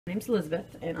My name's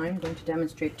Elizabeth, and I'm going to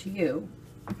demonstrate to you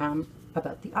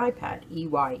about the iPad,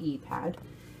 EYE pad,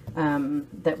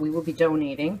 that we will be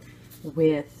donating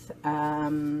with,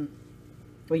 well,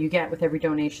 you get with every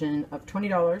donation of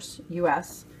 $20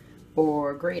 US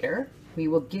or greater. We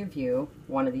will give you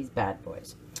one of these bad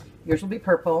boys. Yours will be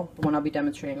purple. The one I'll be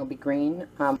demonstrating will be green.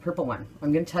 Purple one.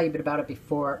 I'm going to tell you a bit about it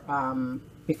before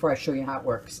I show you how it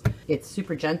works. It's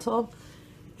super gentle.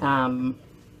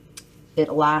 It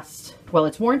lasts, well,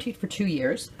 it's warranted for 2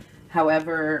 years.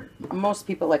 However, most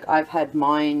people, like I've had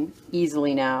mine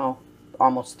easily now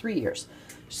almost 3 years.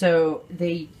 So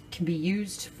they can be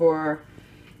used for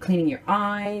cleaning your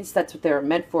eyes. That's what they're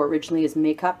meant for originally, is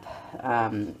makeup,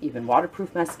 even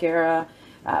waterproof mascara,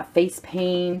 face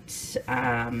paint,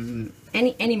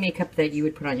 any makeup that you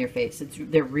would put on your face.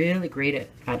 They're really great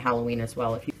at Halloween as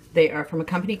well. They are from a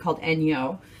company called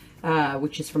Enyo,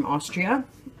 which is from Austria.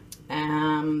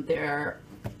 They're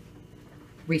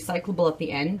recyclable at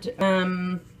the end.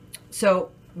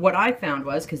 So what I found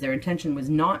was, because their intention was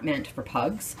not meant for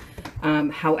pugs,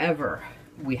 however,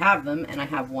 we have them, and I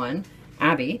have one,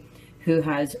 Abby, who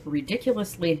has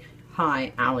ridiculously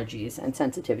high allergies and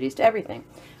sensitivities to everything.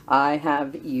 I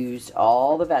have used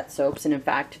all the vet soaps, and in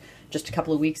fact, just a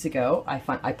couple of weeks ago,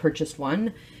 I purchased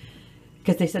one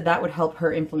because they said that would help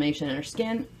her inflammation in her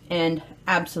skin, and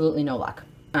absolutely no luck.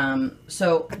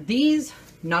 So these,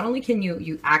 not only can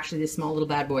you actually, this small little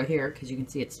bad boy here, because you can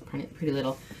see it's pretty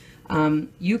little,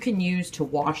 you can use to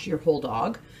wash your whole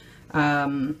dog,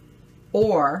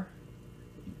 or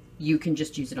you can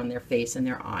just use it on their face and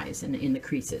their eyes and in the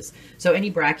creases. So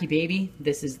any bracky baby,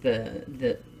 this is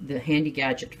the handy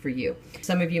gadget for you.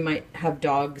 Some of you might have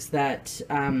dogs that,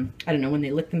 I don't know, when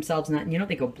they lick themselves and that, you know,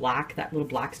 they go black, that little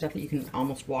black stuff that you can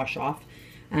almost wash off.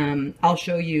 I'll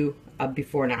show you a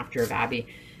before and after of Abby,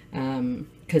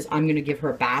 because I'm going to give her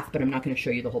a bath, but I'm not going to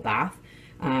show you the whole bath.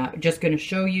 Just going to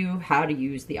show you how to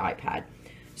use the iPad.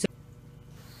 So,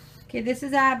 okay, this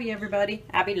is Abby, everybody.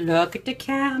 Abby, look at the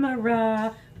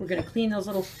camera. We're going to clean those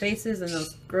little faces and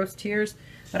those gross tears,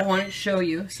 but I wanted to show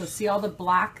you. So see all the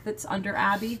black that's under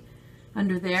Abby,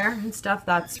 under there and stuff?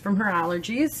 That's from her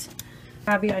allergies.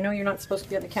 Abby, I know you're not supposed to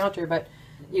be on the counter, but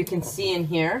you can see in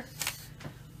here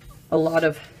a lot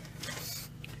of,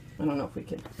 I don't know if we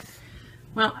could,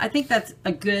 well, I think that's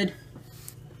a good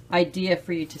idea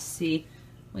for you to see,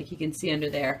 like you can see under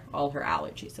there, all her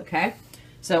allergies, okay?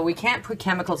 So we can't put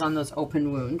chemicals on those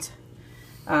open wounds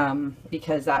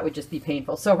because that would just be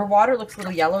painful. So her water looks a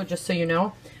little yellow, just so you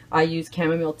know. I use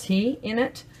chamomile tea in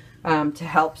it to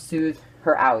help soothe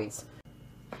her owies.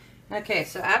 Okay,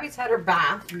 so Abby's had her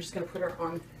bath. I'm just going to put her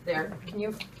on there. Can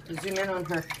you zoom in on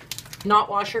her? Not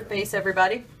wash her face,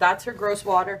 everybody. That's her gross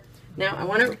water. Now, I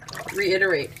want to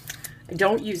reiterate, I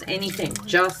don't use anything,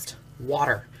 just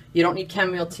water. You don't need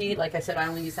chamomile tea. Like I said, I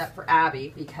only use that for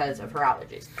Abby because of her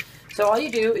allergies. So all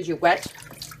you do is you wet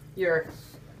your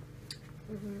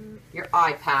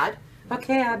iPad.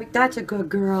 Okay, Abby, that's a good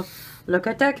girl. Look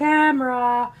at the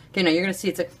camera. Okay, now you're going to see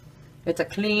it's a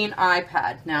clean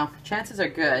iPad. Now, chances are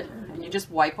good. And you just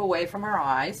wipe away from her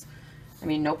eyes. I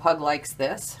mean, no pug likes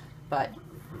this, but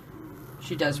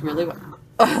she does really well.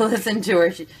 Oh, listen to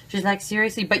her. She's like,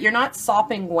 seriously? But you're not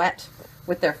sopping wet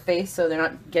with their face, so they're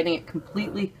not getting it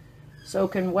completely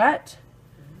soaking wet.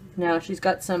 Now, she's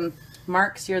got some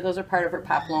marks here. Those are part of her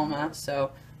papilloma,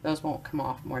 so those won't come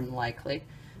off more than likely.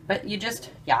 But you just,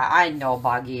 yeah, I know,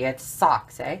 Buggy. It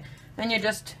sucks, eh? Then you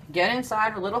just get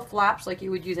inside with little flaps like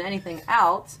you would use anything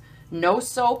else. No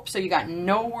soap, so you got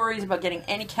no worries about getting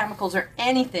any chemicals or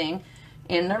anything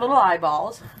in their little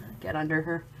eyeballs. Get under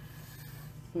her.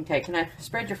 Okay, can I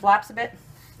spread your flaps a bit?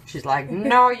 She's like,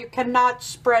 no, you cannot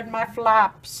spread my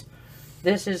flaps.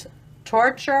 This is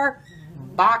torture.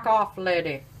 Back off,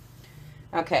 lady.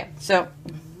 Okay, so,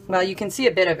 well, you can see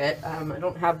a bit of it. I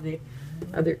don't have the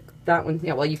other, that one.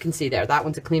 Yeah, well, you can see there. That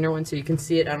one's a cleaner one, so you can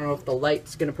see it. I don't know if the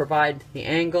light's going to provide the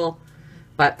angle.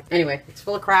 But anyway, it's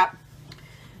full of crap.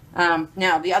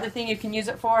 Now, the other thing you can use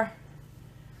it for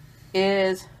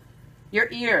is your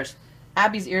ears.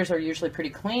 Abby's ears are usually pretty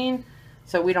clean,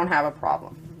 so we don't have a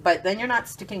problem. But then you're not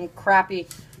sticking crappy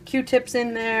Q-tips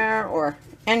in there or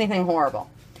anything horrible.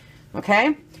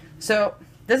 Okay? So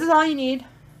this is all you need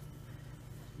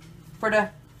for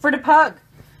the pug.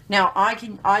 Now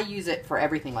I use it for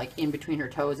everything, like in between her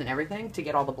toes and everything, to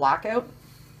get all the black out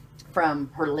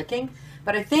from her licking.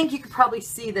 But I think you could probably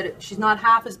see that she's not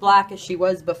half as black as she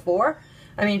was before.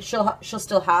 I mean, she'll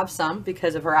still have some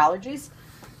because of her allergies,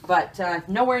 but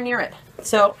nowhere near it.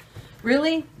 So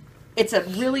really, it's a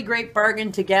really great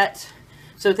bargain to get.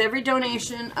 So with every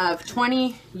donation of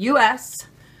 20 US,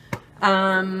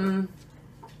 we'll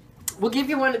give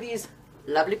you one of these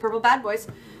lovely purple bad boys.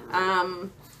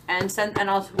 And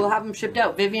we'll have them shipped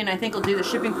out. Vivian, I think, will do the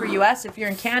shipping for US. If you're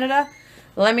in Canada,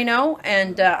 let me know,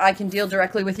 and I can deal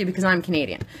directly with you because I'm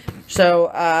Canadian.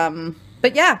 So,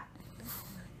 but yeah,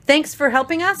 thanks for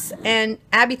helping us, and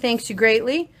Abby thanks you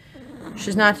greatly.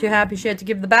 She's not too happy she had to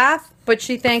give the bath, but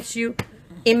she thanks you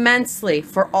immensely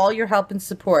for all your help and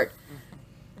support.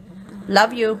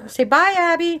 Love you. Say bye,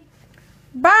 Abby.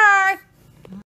 Bye.